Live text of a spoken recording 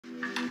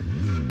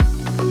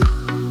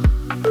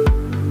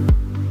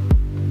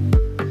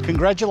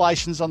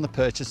Congratulations on the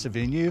purchase of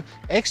your new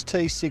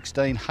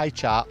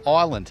XT16HR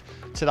Island.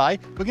 Today,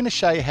 we're going to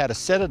show you how to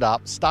set it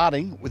up,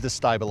 starting with the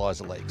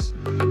stabiliser legs.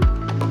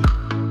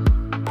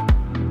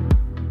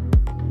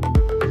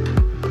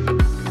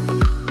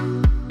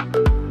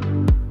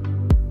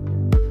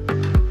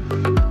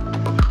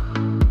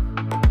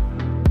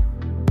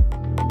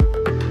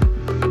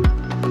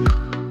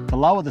 To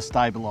lower the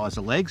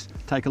stabiliser legs,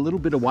 take a little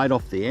bit of weight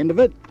off the end of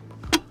it,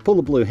 pull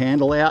the blue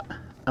handle out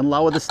and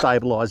lower the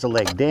stabiliser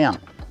leg down.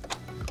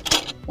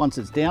 Once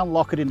it's down,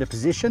 lock it into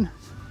position,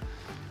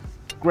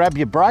 grab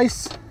your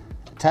brace,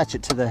 attach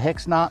it to the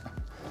hex nut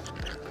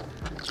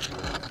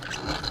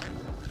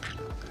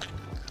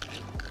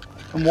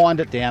and wind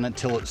it down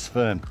until it's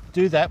firm.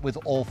 Do that with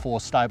all four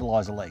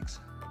stabiliser legs.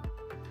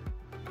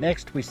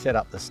 Next, we set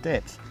up the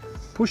steps.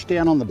 Push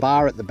down on the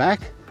bar at the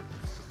back,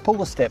 pull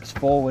the steps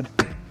forward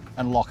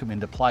and lock them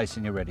into place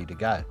and you're ready to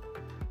go.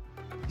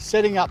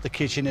 Setting up the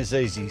kitchen is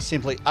easy.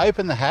 Simply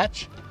open the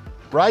hatch,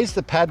 raise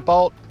the pad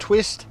bolt,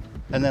 twist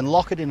and then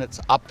lock it in its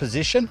up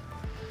position.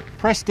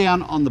 Press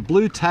down on the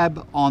blue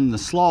tab on the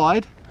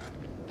slide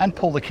and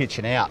pull the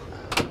kitchen out.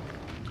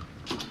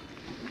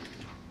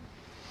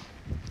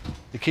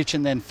 The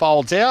kitchen then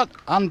folds out,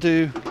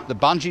 undo the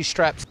bungee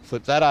straps,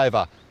 flip that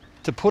over.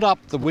 To put up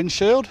the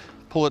windshield,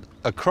 pull it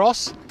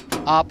across,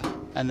 up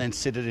and then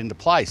sit it into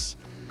place.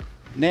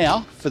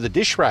 Now for the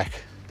dish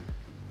rack.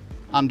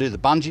 Undo the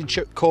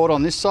bungee cord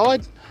on this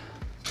side,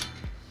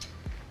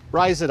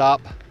 raise it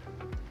up,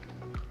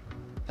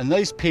 and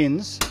these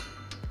pins,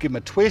 give them a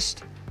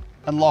twist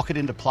and lock it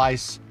into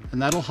place, and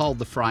that'll hold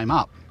the frame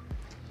up.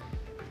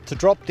 To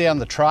drop down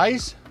the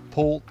trays,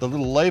 pull the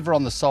little lever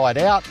on the side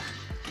out,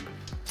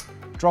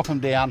 drop them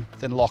down,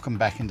 then lock them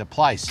back into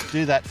place.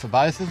 Do that for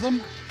both of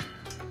them.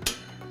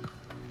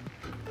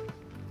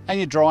 And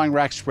your drying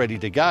rack's ready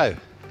to go.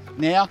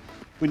 Now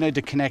we need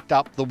to connect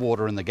up the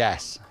water and the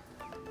gas.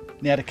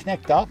 Now to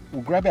connect up,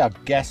 we'll grab our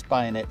gas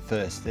bayonet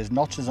first. There's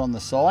notches on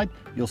the side.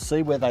 You'll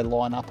see where they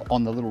line up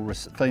on the little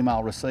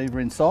female receiver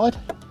inside.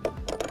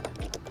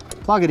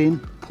 Plug it in,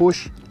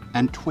 push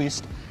and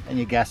twist, and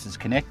your gas is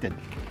connected.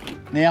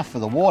 Now for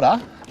the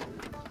water,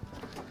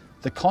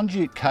 the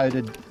conduit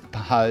coated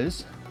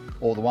hose,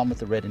 or the one with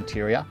the red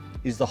interior,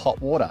 is the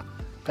hot water.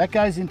 That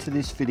goes into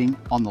this fitting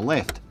on the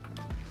left.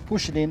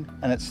 Push it in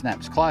and it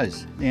snaps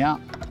closed.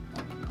 Now,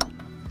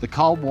 the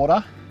cold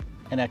water,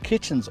 and our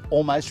kitchen's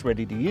almost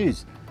ready to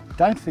use.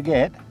 Don't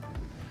forget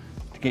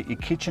to get your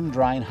kitchen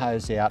drain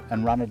hose out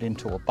and run it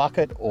into a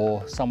bucket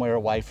or somewhere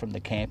away from the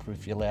camper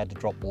if you're allowed to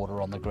drop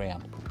water on the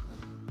ground.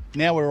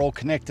 Now we're all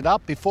connected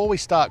up. Before we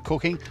start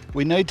cooking,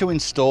 we need to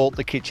install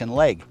the kitchen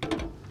leg.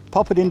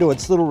 Pop it into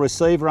its little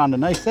receiver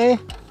underneath there,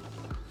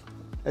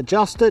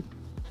 adjust it,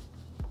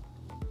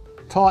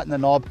 tighten the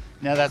knob.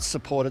 Now that's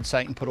supported so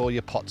you can put all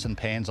your pots and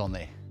pans on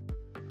there.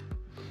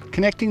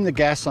 Connecting the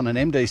gas on an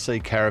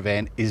MDC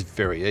caravan is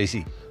very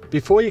easy.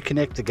 Before you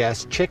connect the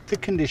gas, check the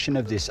condition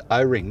of this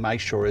O-ring. Make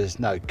sure there's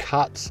no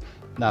cuts,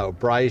 no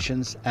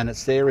abrasions, and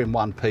it's there in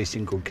one piece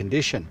in good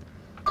condition.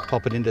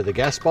 Pop it into the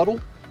gas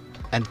bottle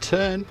and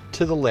turn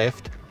to the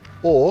left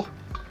or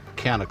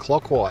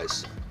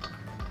counterclockwise.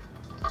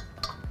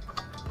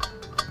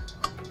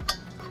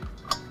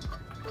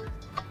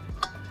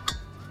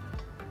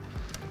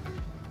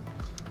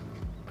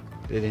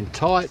 Get it in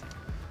tight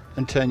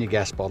and turn your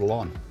gas bottle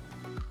on.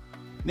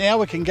 Now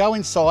we can go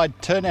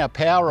inside, turn our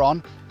power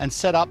on and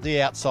set up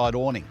the outside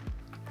awning.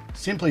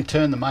 Simply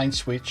turn the main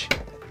switch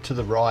to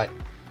the right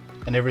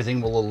and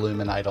everything will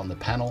illuminate on the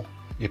panel.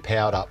 You're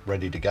powered up,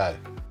 ready to go.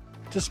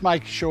 Just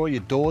make sure your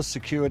door's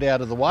secured out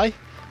of the way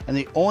and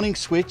the awning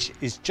switch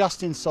is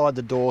just inside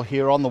the door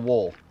here on the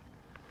wall.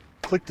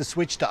 Click the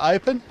switch to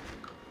open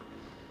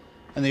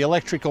and the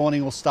electric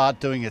awning will start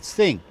doing its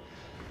thing.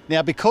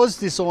 Now because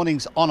this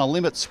awning's on a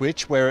limit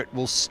switch where it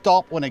will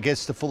stop when it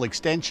gets to full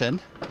extension,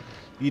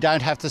 you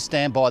don't have to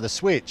stand by the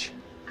switch.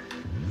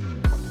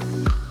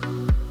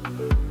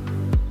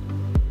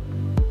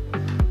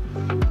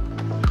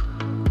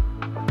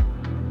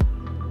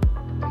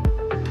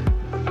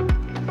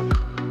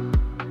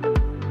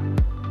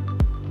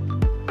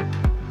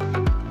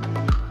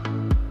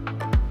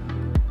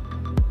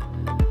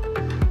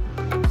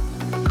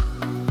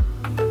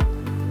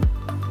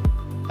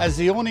 As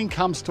the awning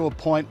comes to a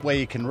point where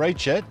you can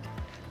reach it,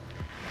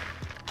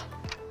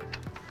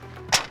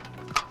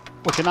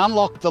 we can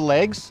unlock the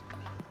legs.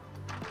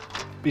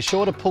 Be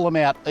sure to pull them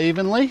out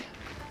evenly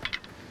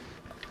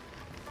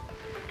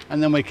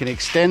and then we can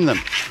extend them.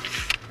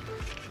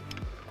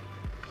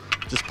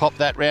 Just pop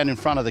that round in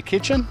front of the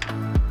kitchen.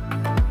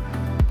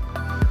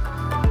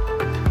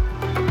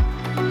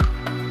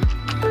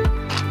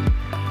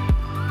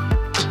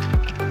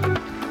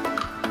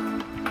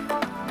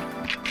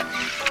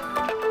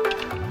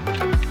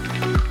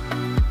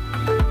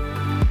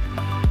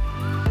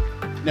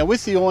 Now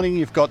with the awning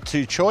you've got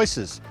two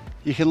choices.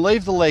 You can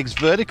leave the legs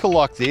vertical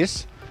like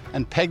this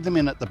and peg them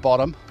in at the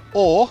bottom,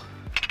 or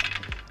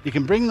you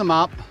can bring them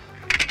up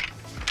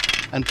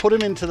and put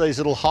them into these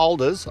little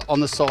holders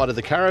on the side of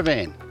the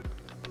caravan.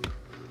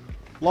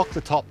 Lock the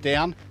top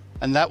down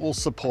and that will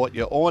support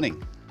your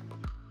awning.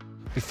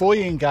 Before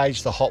you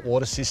engage the hot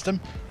water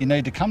system, you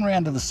need to come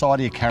around to the side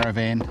of your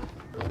caravan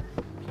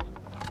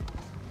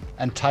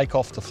and take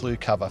off the flue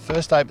cover.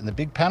 First open the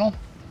big panel.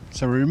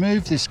 So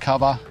remove this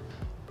cover,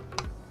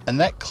 and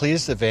that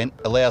clears the vent,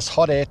 allows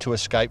hot air to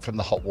escape from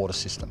the hot water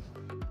system.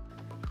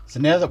 So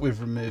now that we've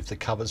removed the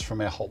covers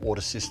from our hot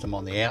water system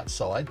on the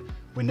outside,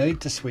 we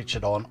need to switch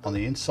it on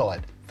the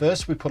inside.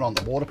 First we put on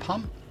the water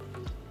pump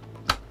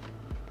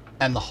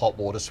and the hot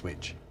water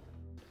switch.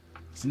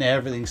 So now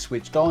everything's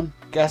switched on,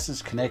 gas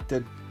is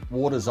connected,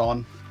 water's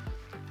on.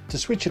 To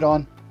switch it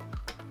on,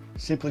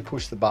 simply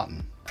push the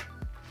button.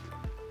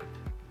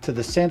 To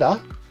the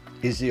center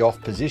is the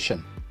off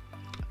position.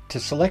 To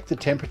select the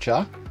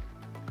temperature,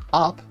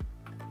 up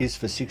is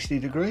for 60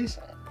 degrees,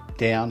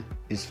 down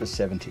is for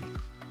 70.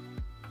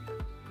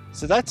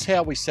 So that's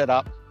how we set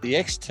up the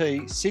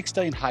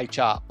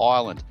XT16HR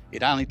Island.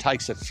 It only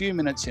takes a few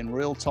minutes in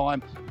real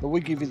time, but we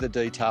give you the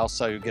details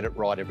so you get it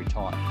right every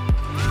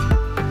time.